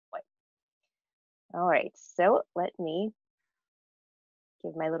All right, so let me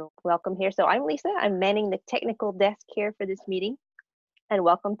give my little welcome here. So I'm Lisa. I'm manning the technical desk here for this meeting, and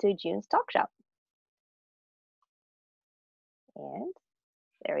welcome to June's Talk Shop. And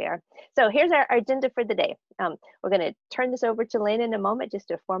there we are. So here's our agenda for the day. We're going to turn this over to Lynn in a moment just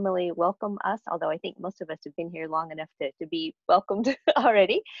to formally welcome us, although I think most of us have been here long enough to be welcomed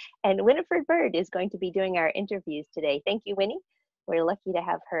already. And Winifred Bird is going to be doing our interviews today. Thank you, Winnie. We're lucky to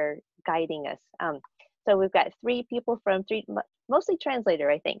have her guiding us. So we've got three people from mostly translator,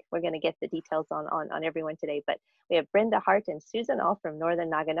 I think. We're going to get the details on everyone today, but we have Brenda, Hart, and Susan, all from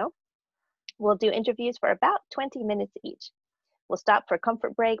Northern Nagano. We'll do interviews for about 20 minutes each. We'll stop for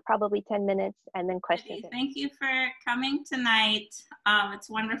comfort break, probably 10 minutes, and then questions. Thank you for coming tonight. It's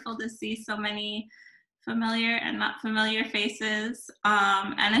wonderful to see so many familiar and not familiar faces.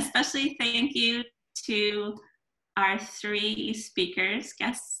 And especially thank you to our three speakers,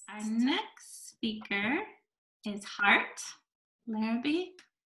 guests. Our next speaker is Hart Larrabee.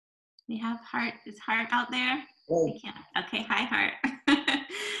 We have Hart. Is Hart out there? Oh. Okay, hi Hart.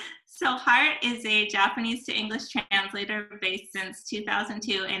 So Hart is a Japanese to English translator based since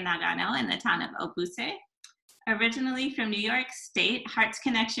 2002 in Nagano in the town of Obuse. Originally from New York State, Hart's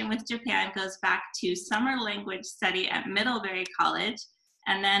connection with Japan goes back to summer language study at Middlebury College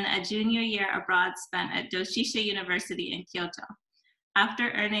and then a junior year abroad spent at Doshisha University in Kyoto.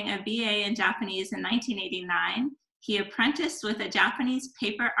 After earning a BA in Japanese in 1989, he apprenticed with a Japanese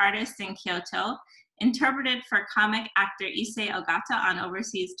paper artist in Kyoto, interpreted for comic actor Issei Ogata on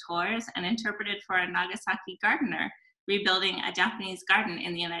overseas tours, and interpreted for a Nagasaki gardener rebuilding a Japanese garden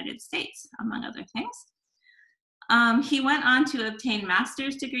in the United States, among other things. He went on to obtain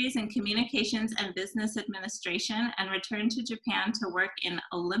master's degrees in communications and business administration and returned to Japan to work in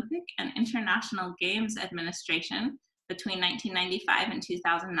Olympic and International Games administration between 1995 and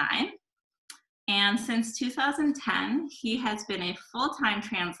 2009. And since 2010, he has been a full-time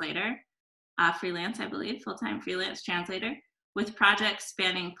translator, freelance, I believe, full-time freelance translator, with projects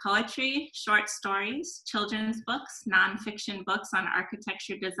spanning poetry, short stories, children's books, nonfiction books on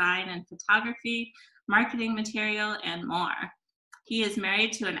architecture, design, and photography, marketing material, and more. He is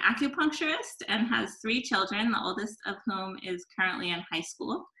married to an acupuncturist and has 3 children, the oldest of whom is currently in high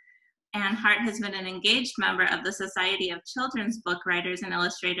school. And Hart has been an engaged member of the Society of Children's Book Writers and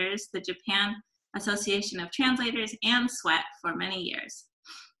Illustrators, the Japan Association of Translators, and SWET for many years.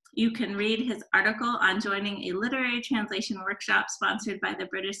 You can read his article on joining a literary translation workshop sponsored by the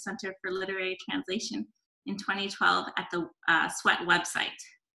British Centre for Literary Translation in 2012 at the SWET website.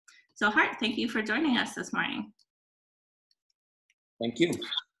 So Hart, thank you for joining us this morning. Thank you.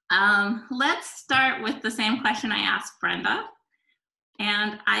 Let's start with the same question I asked Brenda.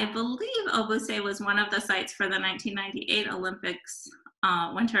 And I believe Obuse was one of the sites for the 1998 Olympics,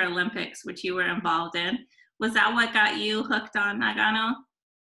 Winter Olympics, which you were involved in. Was that what got you hooked on Nagano?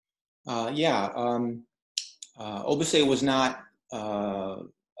 Yeah, Obuse was not a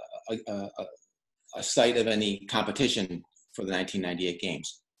site of any competition for the 1998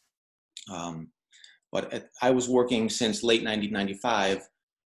 games. But I was working since late 1995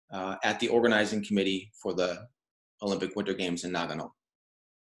 at the organizing committee for the Olympic Winter Games in Nagano.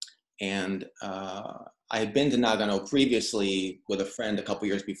 And I had been to Nagano previously with a friend a couple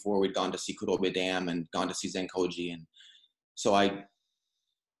years before. We'd gone to see Kurobe Dam and gone to see Zenkoji. And so I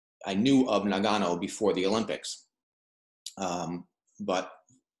knew of Nagano before the Olympics, but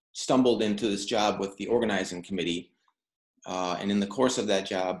stumbled into this job with the organizing committee. And in the course of that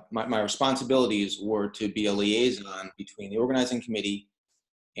job, my responsibilities were to be a liaison between the organizing committee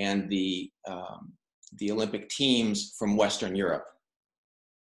and the Olympic teams from Western Europe.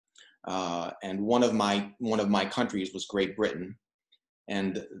 And one of my countries was Great Britain,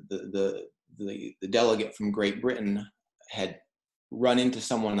 and the delegate from Great Britain had run into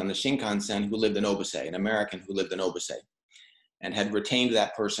someone on the Shinkansen who lived in Obuse, an American who lived in Obuse, and had retained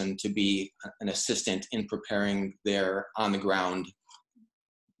that person to be an assistant in preparing their on the ground,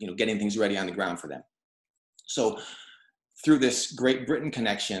 getting things ready on the ground for them. So through this Great Britain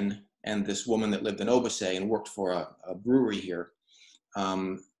connection and this woman that lived in Obuse and worked for a brewery here,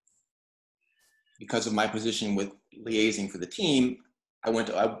 because of my position with liaising for the team, I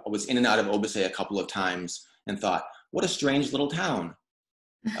was in and out of Obuse a couple of times and thought, what a strange little town.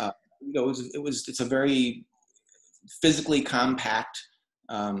 It's a very physically compact.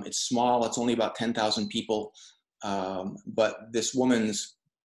 It's small. It's only about 10,000 people. But the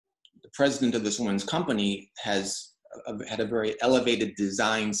president of this woman's company had a very elevated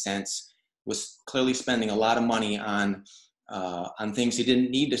design sense, was clearly spending a lot of money on things he didn't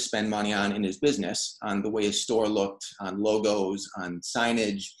need to spend money on in his business, on the way his store looked, on logos, on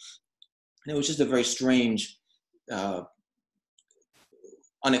signage. And it was just a very strange,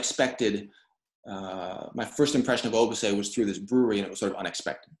 unexpected. My first impression of Obuse was through this brewery, and it was sort of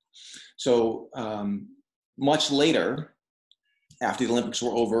unexpected. So much later, after the Olympics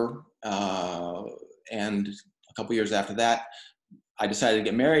were over, and a couple years after that, I decided to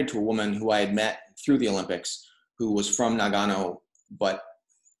get married to a woman who I had met through the Olympics, who was from Nagano, but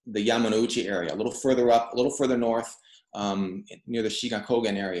the Yamanouchi area, a little further up, a little further north, near the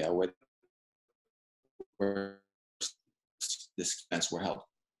Shigakogen area where this events were held.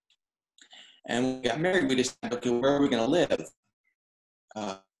 And when we got married, we decided, okay, where are we going to live?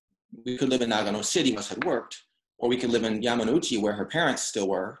 We could live in Nagano City, where had worked, or we could live in Yamanouchi, where her parents still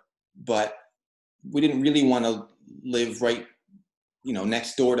were, but we didn't really want to live right,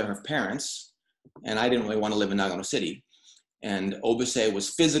 next door to her parents, and I didn't really want to live in Nagano City. And Obuse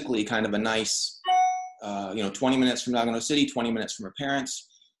was physically kind of a nice, 20 minutes from Nagano City, 20 minutes from her parents,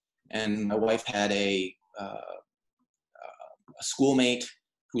 and my wife had a schoolmate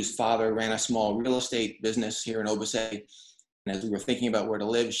whose father ran a small real estate business here in Obuse. And as we were thinking about where to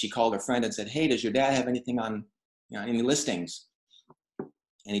live, she called her friend and said, "Hey, does your dad have anything on, any listings?"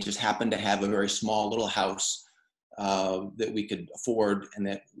 And he just happened to have a very small little house that we could afford and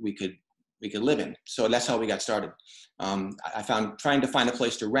that we could live in. So that's how we got started. I found trying to find a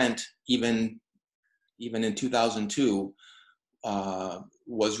place to rent, even in 2002,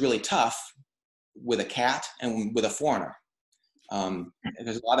 was really tough with a cat and with a foreigner.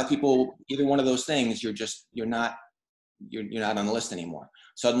 Because a lot of people, either one of those things, you're not on the list anymore.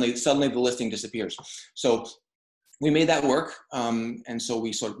 Suddenly the listing disappears. So we made that work, and so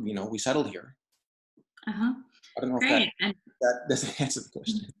we sort of, we settled here. Uh-huh. I don't know Great. if that doesn't answer the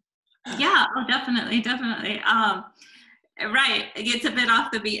question. Yeah, oh, definitely. Right, it's a bit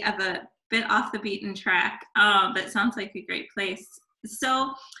off the beaten track, but sounds like a great place.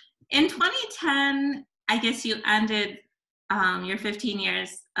 So, in 2010, I guess you ended your 15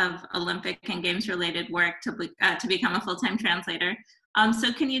 years of Olympic and Games related work to become a full-time translator.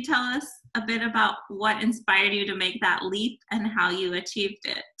 So can you tell us a bit about what inspired you to make that leap and how you achieved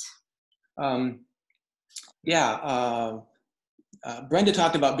it? Brenda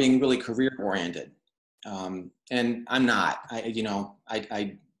talked about being really career oriented, and I'm not.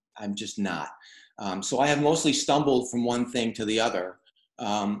 I'm just not. So I have mostly stumbled from one thing to the other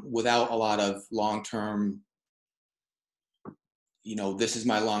without a lot of long-term. This is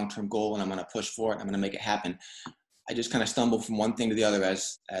my long-term goal, and I'm going to push for it. I'm going to make it happen. I just kind of stumble from one thing to the other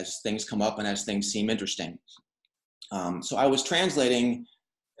as things come up and as things seem interesting. So I was translating,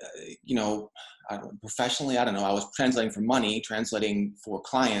 professionally, I don't know. I was translating for money, translating for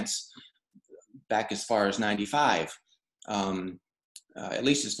clients back as far as 95, at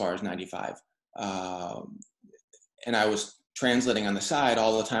least as far as 95. And I was translating on the side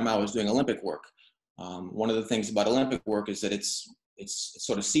all the time I was doing Olympic work. One of the things about Olympic work is that it's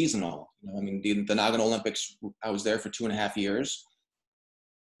sort of seasonal. The Nagano Olympics, I was there for 2.5 years.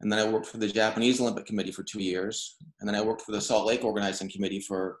 And then I worked for the Japanese Olympic Committee for 2 years. And then I worked for the Salt Lake Organizing Committee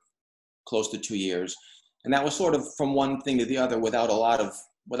for close to 2 years. And that was sort of from one thing to the other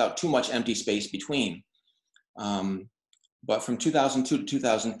without too much empty space between. But from 2002 to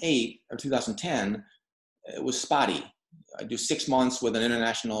 2008 or 2010, it was spotty. I do 6 months with an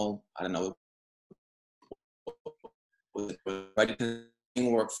international, writing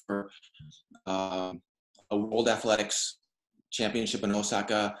work for a World Athletics Championship in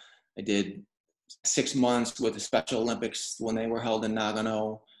Osaka. I did 6 months with the Special Olympics when they were held in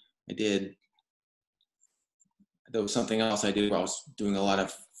Nagano. There was something else I did where I was doing a lot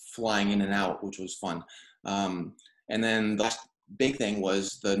of flying in and out, which was fun. And then the last big thing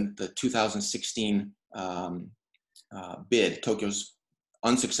was the 2016 bid, Tokyo's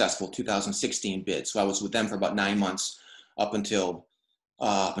unsuccessful 2016 bid. So I was with them for about 9 months up until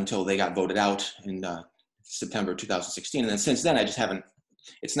they got voted out in September 2016. And then since then, I just haven't,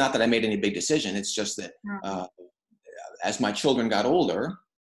 it's not that I made any big decision. It's just that as my children got older,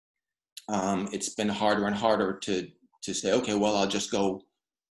 it's been harder and harder to say, okay, well, I'll just go,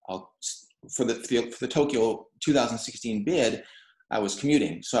 for the Tokyo 2016 bid, I was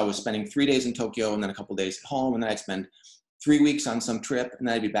commuting. So I was spending 3 days in Tokyo and then a couple days at home. And then I'd spend 3 weeks on some trip and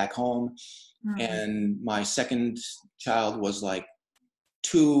then I'd be back home. Mm-hmm. And my second child was like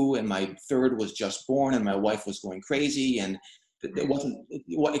 2 and my third was just born and my wife was going crazy. And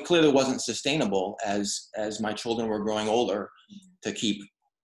it clearly wasn't sustainable as my children were growing older to keep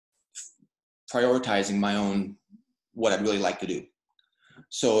prioritizing my own, what I'd really like to do.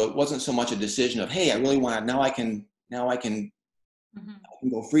 So it wasn't so much a decision of, hey, I really want to, now I can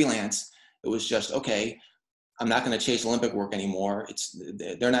go freelance. It was just, okay, I'm not going to chase Olympic work anymore.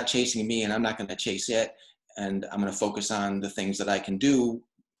 They're not chasing me, and I'm not going to chase it. And I'm going to focus on the things that I can do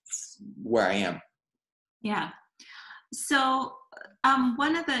where I am. Yeah. So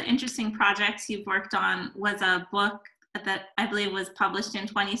one of the interesting projects you've worked on was a book that I believe was published in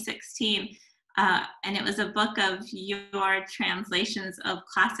 2016. And it was a book of your translations of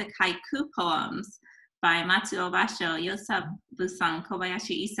classic haiku poems by Matsuo Basho, Yosabu-san,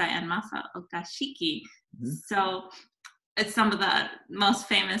 Kobayashi Isa, and Masa Okashiki. Mm-hmm. So it's some of the most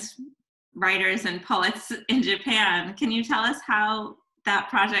famous writers and poets in Japan. Can you tell us how that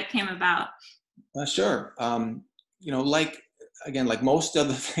project came about? Sure. Like most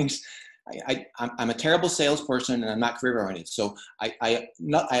other things, I'm a terrible salesperson, and I'm not career oriented. So I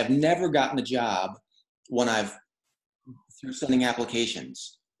have never gotten a job when through sending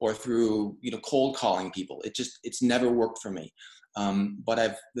applications or through cold calling people. It's never worked for me.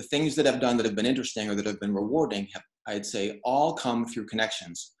 But the things that I've done that have been interesting or that have been rewarding, I'd say all come through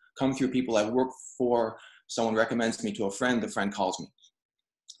connections, come through people I've worked for. Someone recommends me to a friend, the friend calls me.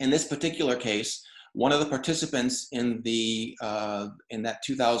 In this particular case, one of the participants in that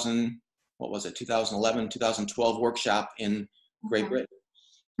 2011, 2012 workshop in Great Britain,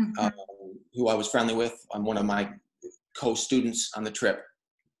 who I was friendly with, I'm one of my co-students on the trip.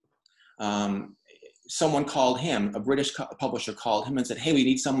 Someone called him, a British publisher called him and said, "Hey, we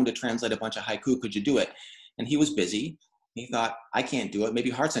need someone to translate a bunch of haiku. Could you do it?" And he was busy. He thought, "I can't do it. Maybe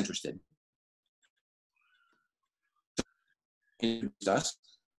Hart's interested." Us.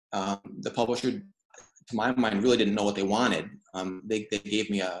 The publisher, to my mind, really didn't know what they wanted. They gave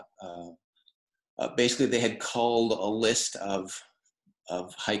me basically they had culled a list of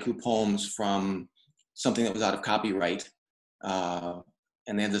haiku poems from something that was out of copyright, and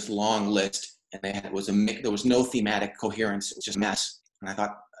they had this long list, and there was no thematic coherence. It was just a mess. And I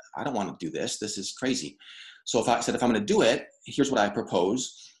thought, I don't want to do this. This is crazy. So I said, if I'm going to do it, here's what I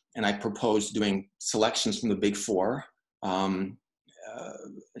propose. And I proposed doing selections from the big four.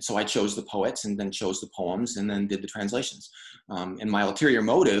 So I chose the poets and then chose the poems and then did the translations. And my ulterior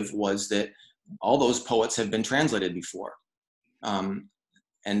motive was that all those poets have been translated before,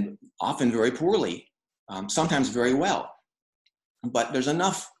 and often very poorly, sometimes very well. But there's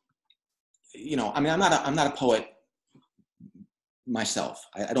enough, I'm not a poet myself.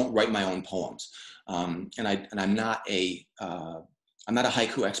 I don't write my own poems, and I'm not a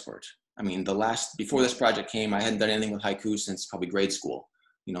haiku expert. I mean, before this project came, I hadn't done anything with haiku since probably grade school.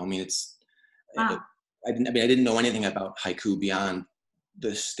 I didn't know anything about haiku beyond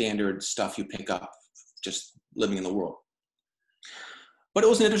the standard stuff you pick up just living in the world. But it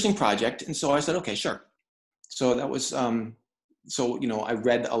was an interesting project, and so I said, okay, sure. So that was, I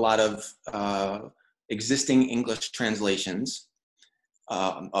read a lot of existing English translations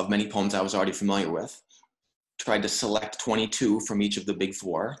of many poems I was already familiar with, tried to select 22 from each of the big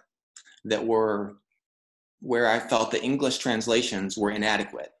four that were where I felt the English translations were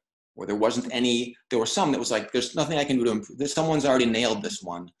inadequate, where there wasn't any. There were some that was like, there's nothing I can do to improve. Someone's already nailed this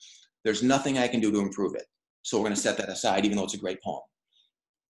one. There's nothing I can do to improve it. So we're going to set that aside, even though it's a great poem.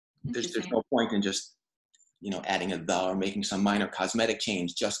 There's no point in just, adding a the or making some minor cosmetic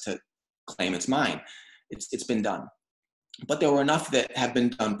change just to claim it's mine. It's been done. But there were enough that have been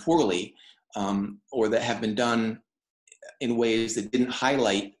done poorly, or that have been done in ways that didn't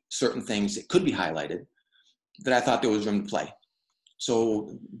highlight certain things that could be highlighted, that I thought there was room to play.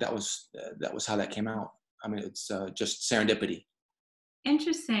 So that was how that came out. I mean, it's just serendipity.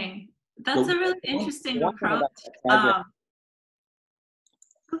 Interesting. That's a really interesting approach. The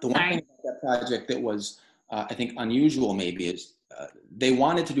one thing about that project that was, I think, unusual maybe is they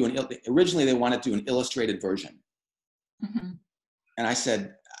wanted to do originally they wanted to do an illustrated version. Mm-hmm. And I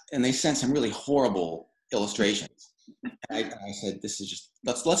said, and they sent some really horrible illustrations. And I said, this is just,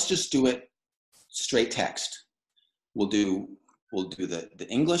 let's just do it straight text. We'll do the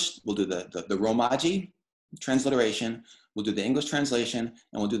English, we'll do the Romaji transliteration, we'll do the English translation,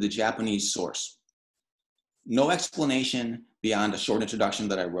 and we'll do the Japanese source. No explanation beyond a short introduction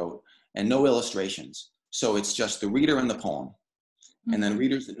that I wrote, and no illustrations. So it's just the reader and the poem. Mm-hmm. And then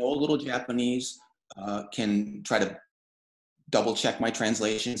readers that know a little Japanese can try to double check my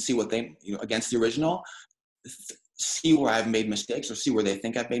translation, see what they, against the original, see where I've made mistakes, or see where they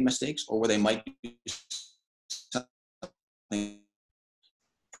think I've made mistakes, or where they might do something.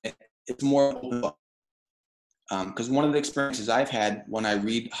 It's more open book. Because one of the experiences I've had when I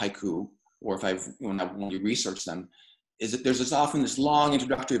read haiku, or when you research them, is that there's often this long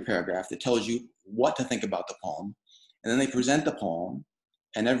introductory paragraph that tells you what to think about the poem, and then they present the poem,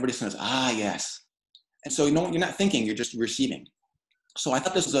 and everybody says, "Ah, yes." And so you're not thinking, you're just receiving. So I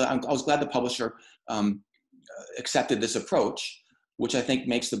thought this was I was glad the publisher accepted this approach, which I think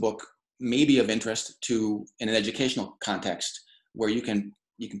makes the book maybe of interest to in an educational context, where you can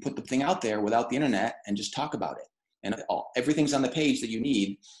put the thing out there without the internet and just talk about it, and everything's on the page that you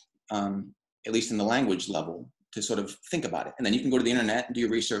need, at least in the language level, to sort of think about it. And then you can go to the internet and do your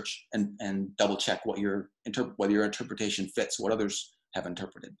research and double check whether your interpretation fits what others have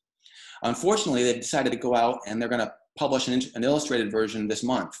interpreted. Unfortunately, they've decided to go out and they're going to publish an illustrated version next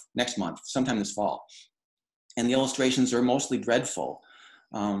month, sometime this fall. And the illustrations are mostly dreadful.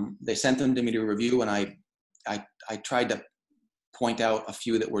 They sent them to me to review, and I tried to point out a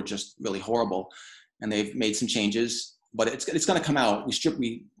few that were just really horrible, and they've made some changes, but it's going to come out.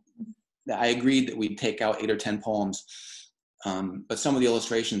 I agreed that we'd take out 8 or 10 poems, but some of the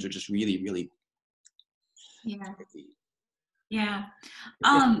illustrations are just really, really. Yeah.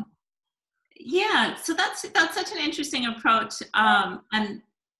 Yeah. So that's such an interesting approach. And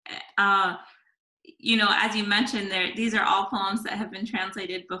you know, as you mentioned, these are all poems that have been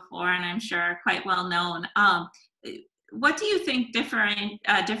translated before, and I'm sure are quite well known. What do you think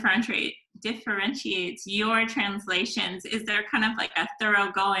differentiates your translations? Is there kind of like a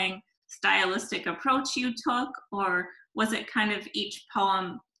thoroughgoing stylistic approach you took, or was it kind of each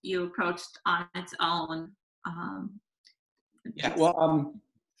poem you approached on its own? Yeah, well,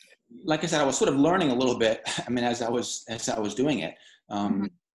 like I said, I was sort of learning a little bit. I mean, as I was doing it.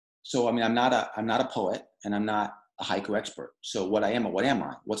 So I mean, I'm not a poet, and I'm not a haiku expert. So what am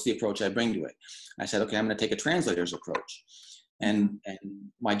I? What's the approach I bring to it? I said, okay, I'm going to take a translator's approach, and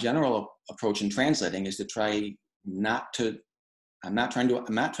my general approach in translating is to try not to. I'm not trying to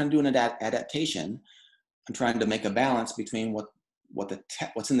do an adaptation. I'm trying to make a balance between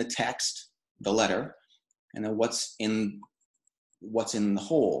what's in the text, the letter, and then what's in the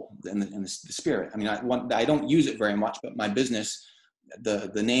whole, in the spirit. I mean, I don't use it very much, but my business,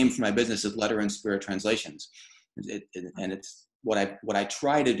 the name for my business is Letter and Spirit Translations, and it's what I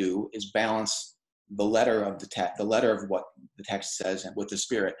try to do is balance the letter of the text, the letter of what the text says, and with the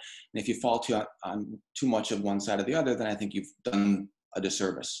spirit. And if you fall on too much of one side or the other, then I think you've done a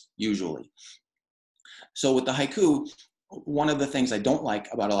disservice, usually. So with the haiku, one of the things I don't like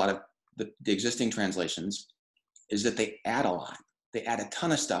about a lot of the existing translations is that they add a lot. They add a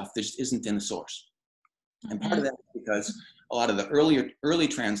ton of stuff that just isn't in the source. And part of that is because a lot of the early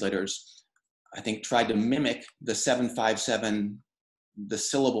translators, I think, tried to mimic the 757, the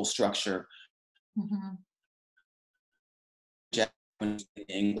syllable structure, Japanese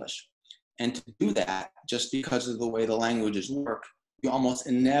English. And to do that, just because of the way the languages work, you almost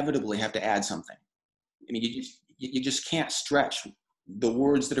inevitably have to add something. I mean, you just can't stretch the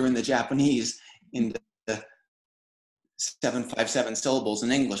words that are in the Japanese into 757 syllables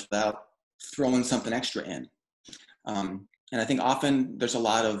in English without throwing something extra in. And I think often there's a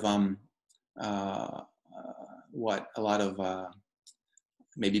lot of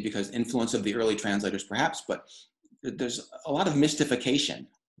maybe because influence of the early translators perhaps, but there's a lot of mystification,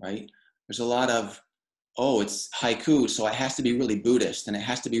 right? There's a lot of, oh, it's haiku, so it has to be really Buddhist, and it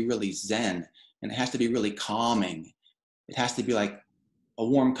has to be really Zen, and it has to be really calming. It has to be like a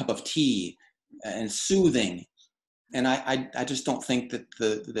warm cup of tea and soothing. And I just don't think that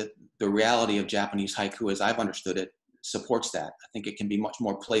the reality of Japanese haiku, as I've understood it, supports that. I think it can be much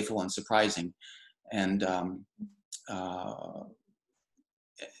more playful and surprising. And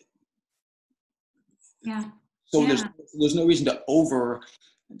so there's no reason to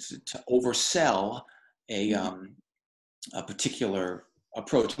oversell a particular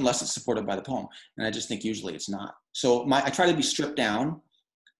approach unless it's supported by the poem. And I just think usually it's not. So I try to be stripped down,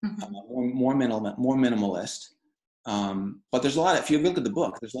 more minimalist. But there's a lot. If you look at the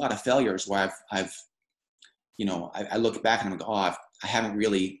book, there's a lot of failures where I look back and I'm like, oh, I haven't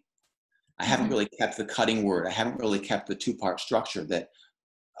really kept the cutting word. I haven't really kept the 2-part structure that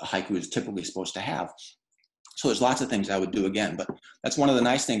a haiku is typically supposed to have. So there's lots of things I would do again. But that's one of the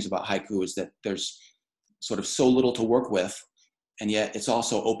nice things about haiku, is that there's sort of so little to work with, and yet it's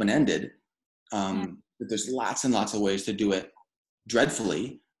also open-ended. That there's lots and lots of ways to do it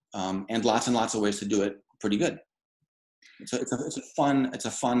dreadfully, and lots of ways to do it pretty good. So it's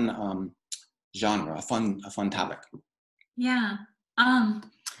a fun genre, a fun topic. Yeah. Well,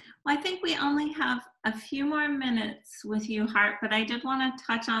 I think we only have a few more minutes with you, Hart, but I did want to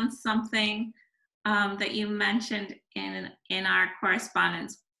touch on something that you mentioned in our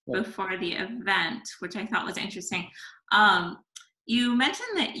correspondence before the event, which I thought was interesting. You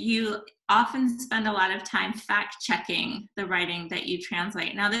mentioned that you often spend a lot of time fact-checking the writing that you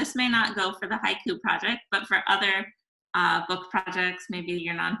translate. Now, this may not go for the haiku project, but for other book projects, maybe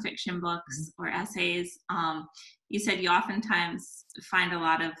your nonfiction books or essays, you said you oftentimes find a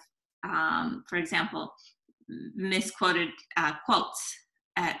lot of, for example, misquoted quotes,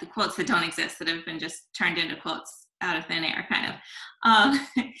 the quotes that don't exist, that have been just turned into quotes out of thin air, kind of,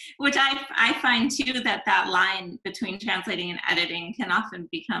 which I find too, that line between translating and editing can often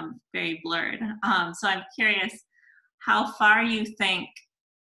become very blurred. So I'm curious how far you think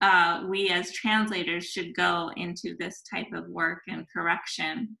we as translators should go into this type of work and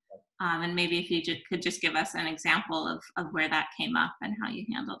correction. And maybe if you could just give us an example of where that came up and how you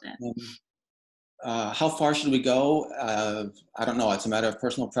handled it. How far should we go? I don't know. It's a matter of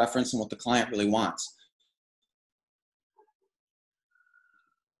personal preference and what the client really wants.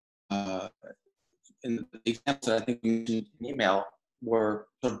 In the examples that I think we mentioned in email were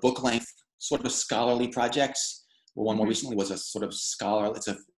sort of book length, sort of scholarly projects. Well, one more recently was a sort of scholar. It's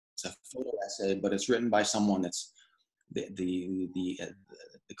a photo essay, but it's written by someone that's the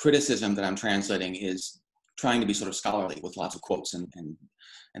criticism that I'm translating is trying to be sort of scholarly with lots of quotes and things.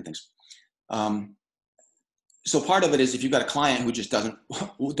 So part of it is if you've got a client who just doesn't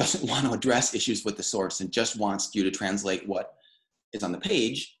want to address issues with the source and just wants you to translate what is on the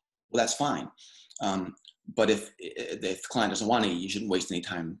page, well, that's fine. But if the client doesn't want to, you shouldn't waste any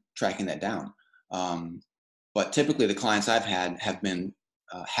time tracking that down. But typically the clients I've had have been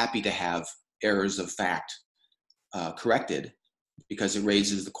happy to have errors of fact corrected because it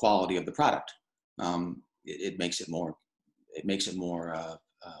raises the quality of the product. It makes it more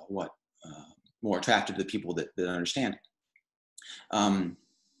more attractive to the people that understand. The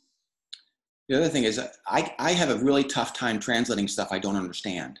other thing is I have a really tough time translating stuff I don't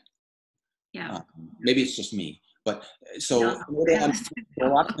understand. Yeah. Maybe it's just me, but so a lot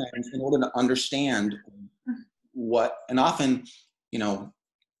of times in order to understand what, and often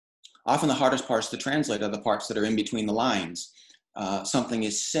the hardest parts to translate are the parts that are in between the lines. Something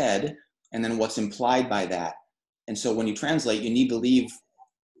is said, and then what's implied by that. And so when you translate, you need to leave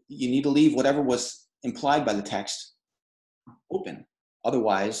whatever was implied by the text open.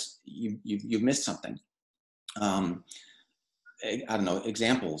 Otherwise, you've missed something. I don't know,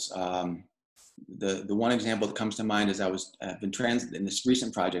 examples. The one example that comes to mind is in this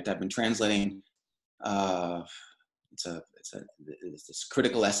recent project, I've been translating. It's this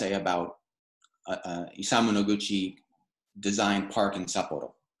critical essay about Isamu Noguchi designed park in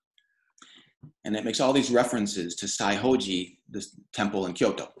Sapporo. And it makes all these references to Saihoji, this temple in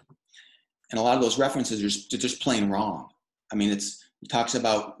Kyoto. And a lot of those references are just plain wrong. I mean, it talks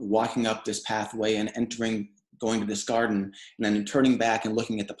about walking up this pathway and going to this garden, and then turning back and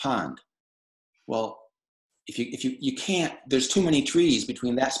looking at the pond. Well, if you can't, there's too many trees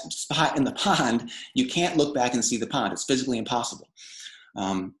between that spot and the pond, you can't look back and see the pond. It's physically impossible.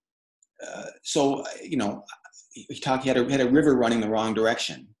 So, he had a river running the wrong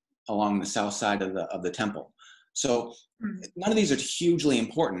direction along the south side of the temple. So none of these are hugely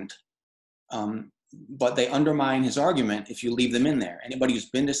important, but they undermine his argument if you leave them in there. Anybody who's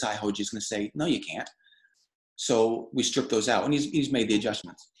been to Saihoji is going to say, no, you can't. So we stripped those out, and he's made the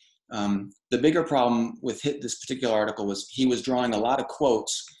adjustments. The bigger problem with this particular article was he was drawing a lot of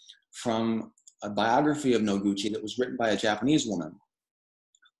quotes from a biography of Noguchi that was written by a Japanese woman,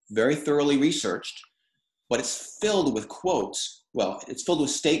 very thoroughly researched, but it's filled with quotes. Well, it's filled with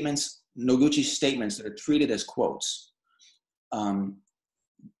statements, Noguchi's statements that are treated as quotes,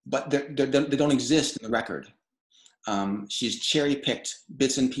 but they don't exist in the record. She's cherry-picked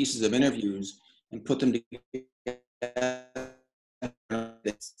bits and pieces of interviews and put them together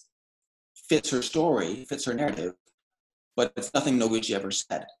that fits her story, fits her narrative, but it's nothing Noguchi ever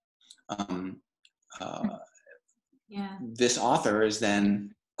said. This author is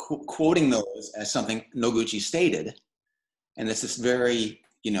then quoting those as something Noguchi stated, and it's this very,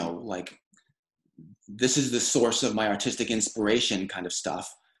 this is the source of my artistic inspiration kind of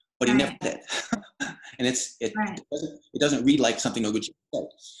stuff, but he never did. And it doesn't read like something Noguchi said.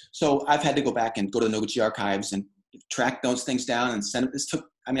 So I've had to go back and go to the Noguchi archives and track those things down and send it.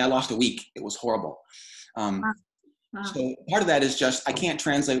 I lost a week. It was horrible. So part of that is just, I can't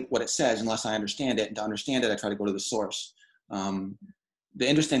translate what it says unless I understand it. And to understand it, I try to go to the source. The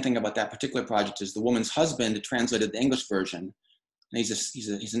interesting thing about that particular project is the woman's husband translated the English version. And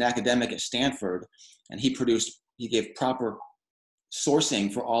he's an academic at Stanford, and he gave proper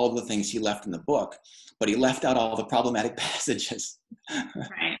sourcing for all of the things he left in the book, but he left out all the problematic passages.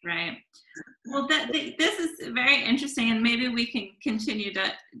 Right. Well, this is very interesting, and maybe we can continue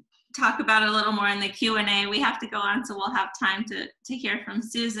to talk about it a little more in the Q&A. We have to go on, so we'll have time to hear from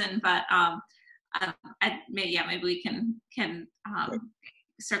Susan, but maybe we can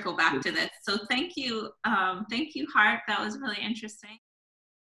circle back to this. So thank you, Hart. That was really interesting.